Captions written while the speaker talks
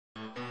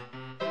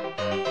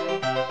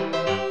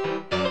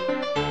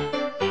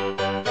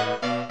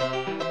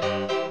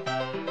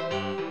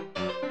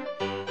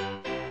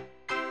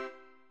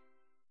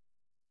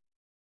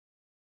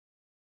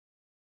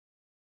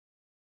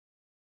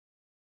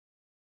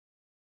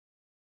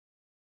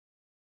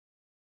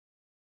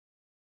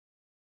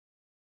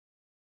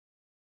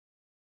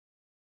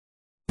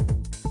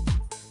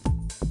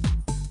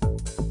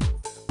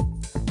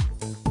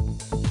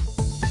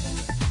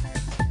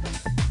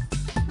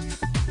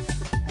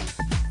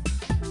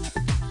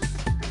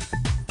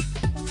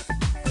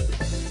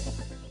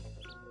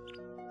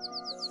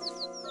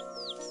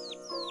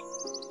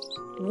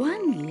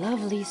One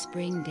lovely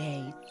spring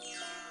day,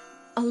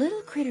 a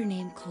little critter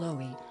named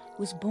Chloe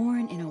was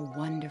born in a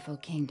wonderful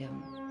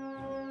kingdom.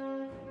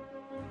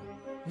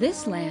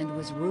 This land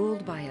was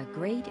ruled by a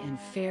great and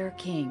fair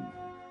king.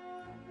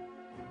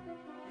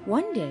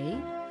 One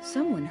day,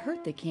 someone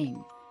hurt the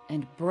king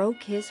and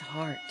broke his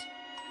heart.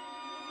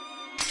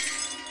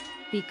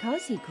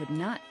 Because he could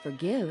not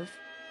forgive,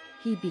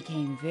 he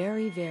became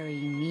very, very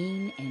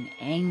mean and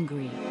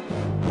angry.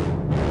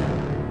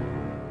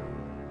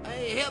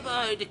 I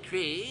hereby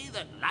decree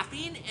that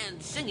laughing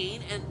and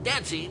singing and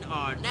dancing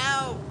are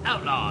now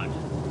outlawed.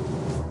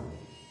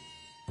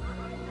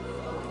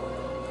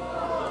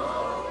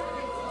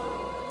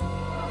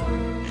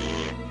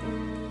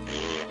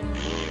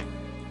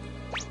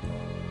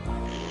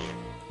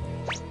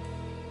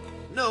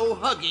 No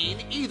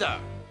hugging either.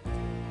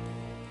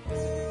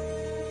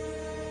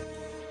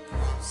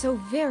 So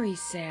very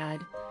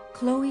sad,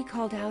 Chloe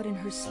called out in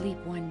her sleep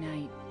one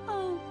night,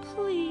 "Oh,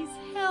 please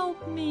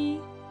help me."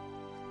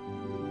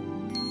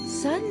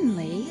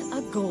 Suddenly,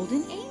 a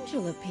golden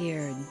angel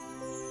appeared.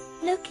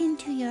 Look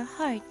into your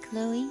heart,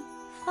 Chloe.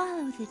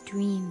 Follow the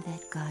dream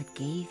that God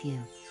gave you,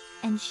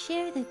 and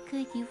share the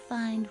good you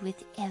find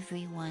with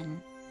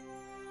everyone.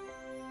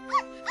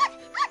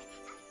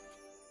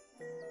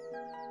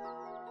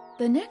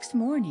 The next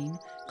morning,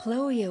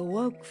 Chloe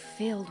awoke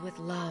filled with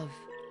love.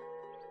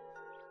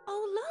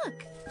 Oh,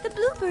 look! The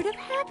bluebird of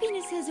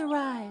happiness has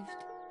arrived.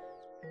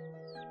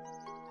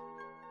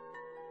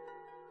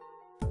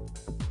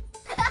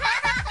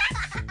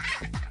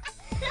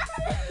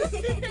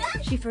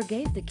 She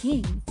forgave the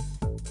king.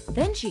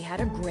 Then she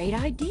had a great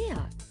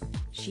idea.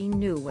 She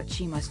knew what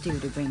she must do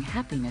to bring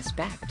happiness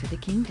back to the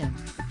kingdom.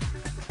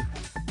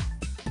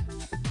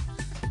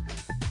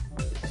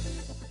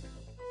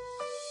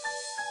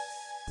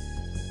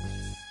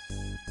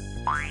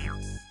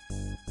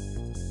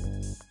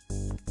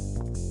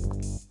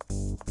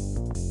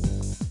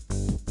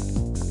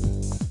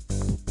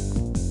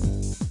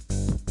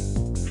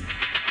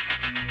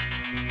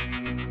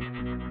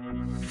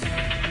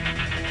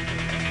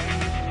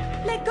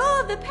 Let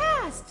go of the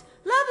past.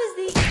 Love is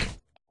the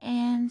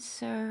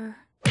Answer.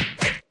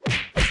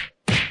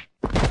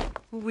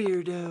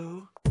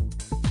 Weirdo.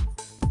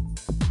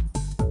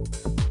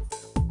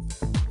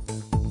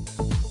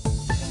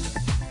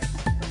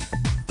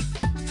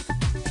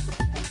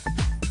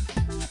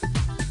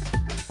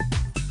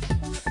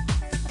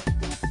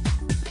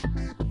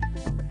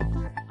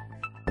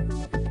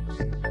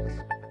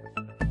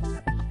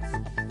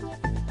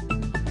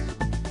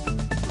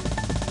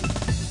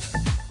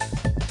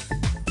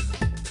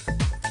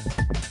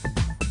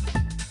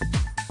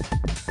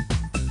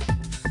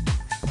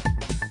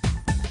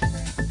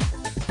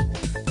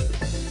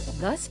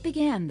 Thus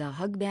began the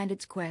Hug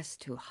Bandit's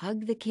quest to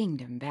hug the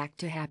kingdom back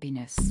to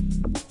happiness.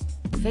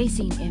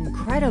 Facing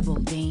incredible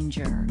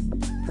danger,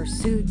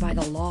 pursued by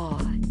the law,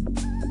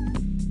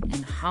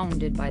 and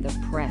hounded by the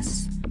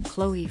press,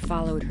 Chloe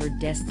followed her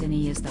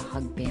destiny as the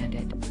Hug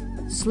Bandit.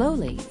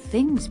 Slowly,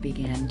 things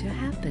began to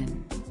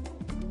happen.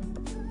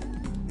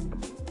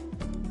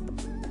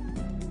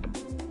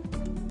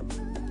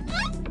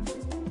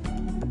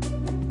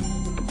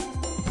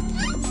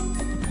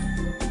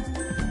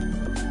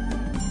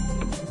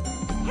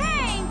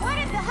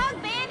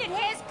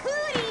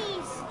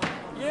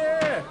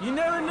 You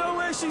never know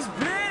where she's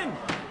been.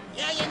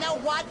 Yeah, you know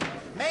what?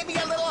 Maybe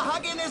a little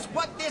hugging is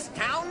what this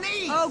town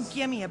needs. Oh,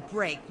 give me a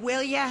break,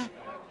 will ya?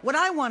 What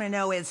I want to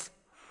know is,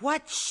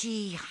 what's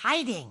she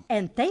hiding?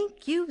 And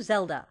thank you,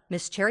 Zelda.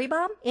 Miss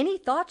Cherrybomb, any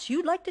thoughts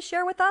you'd like to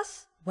share with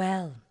us?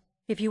 Well,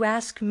 if you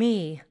ask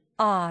me,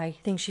 I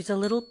think she's a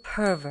little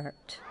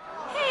pervert.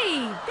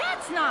 Hey,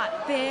 that's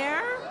not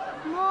fair.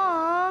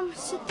 Mom,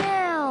 sit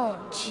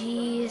down.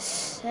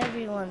 Jeez,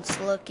 everyone's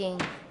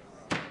looking.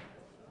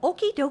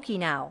 Okie dokie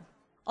now.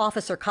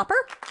 Officer Copper?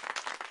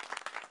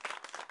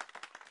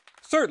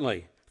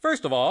 Certainly.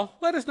 First of all,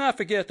 let us not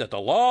forget that the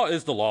law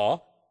is the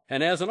law,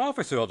 and as an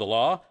officer of the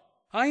law,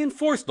 I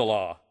enforce the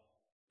law.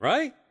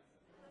 Right?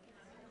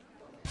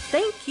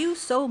 Thank you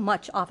so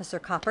much, Officer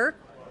Copper.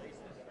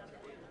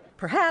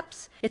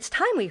 Perhaps it's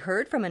time we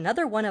heard from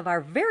another one of our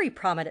very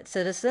prominent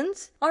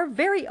citizens, our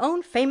very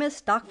own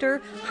famous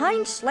Dr.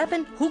 Heinz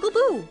Sleppen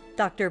Hoogelboo.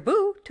 Dr.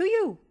 Boo, to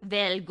you.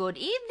 Well, good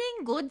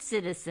evening, good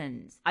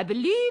citizens. I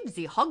believe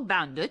the Hug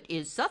Bandit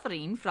is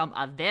suffering from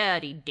a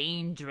very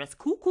dangerous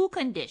cuckoo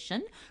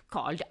condition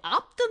called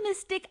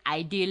optimistic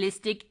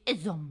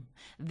idealistic-ism,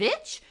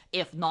 which,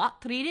 if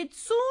not treated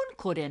soon,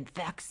 could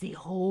infect the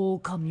whole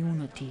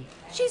community.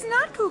 She's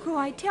not cuckoo,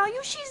 I tell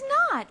you, she's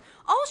not.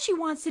 All she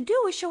wants to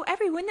do is show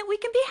everyone that we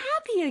can be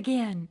happy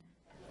again.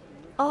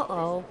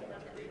 Uh-oh.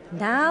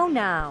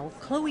 Now,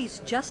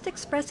 Chloe's just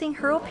expressing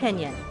her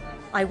opinion.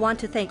 I want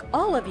to thank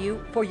all of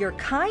you for your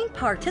kind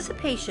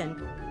participation.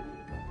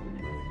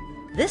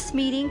 This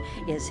meeting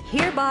is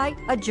hereby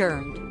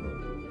adjourned.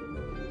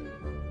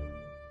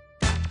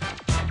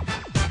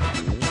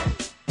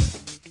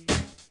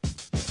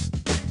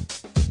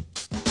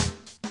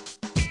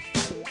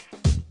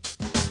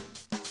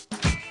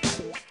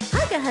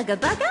 Hugga hugga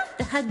bugga,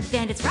 the Hug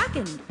Bandit's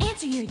rockin'. Answer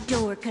answer your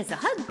door, 'cause a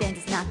hug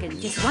bandit's knocking.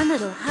 Just one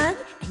little hug,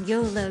 and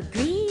you'll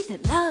agree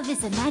that love is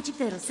the magic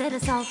that'll set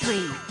us all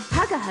free.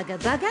 Hugga, hugga,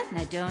 bugga,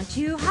 now don't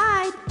you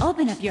hide.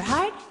 Open up your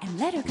heart and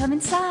let her come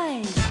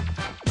inside.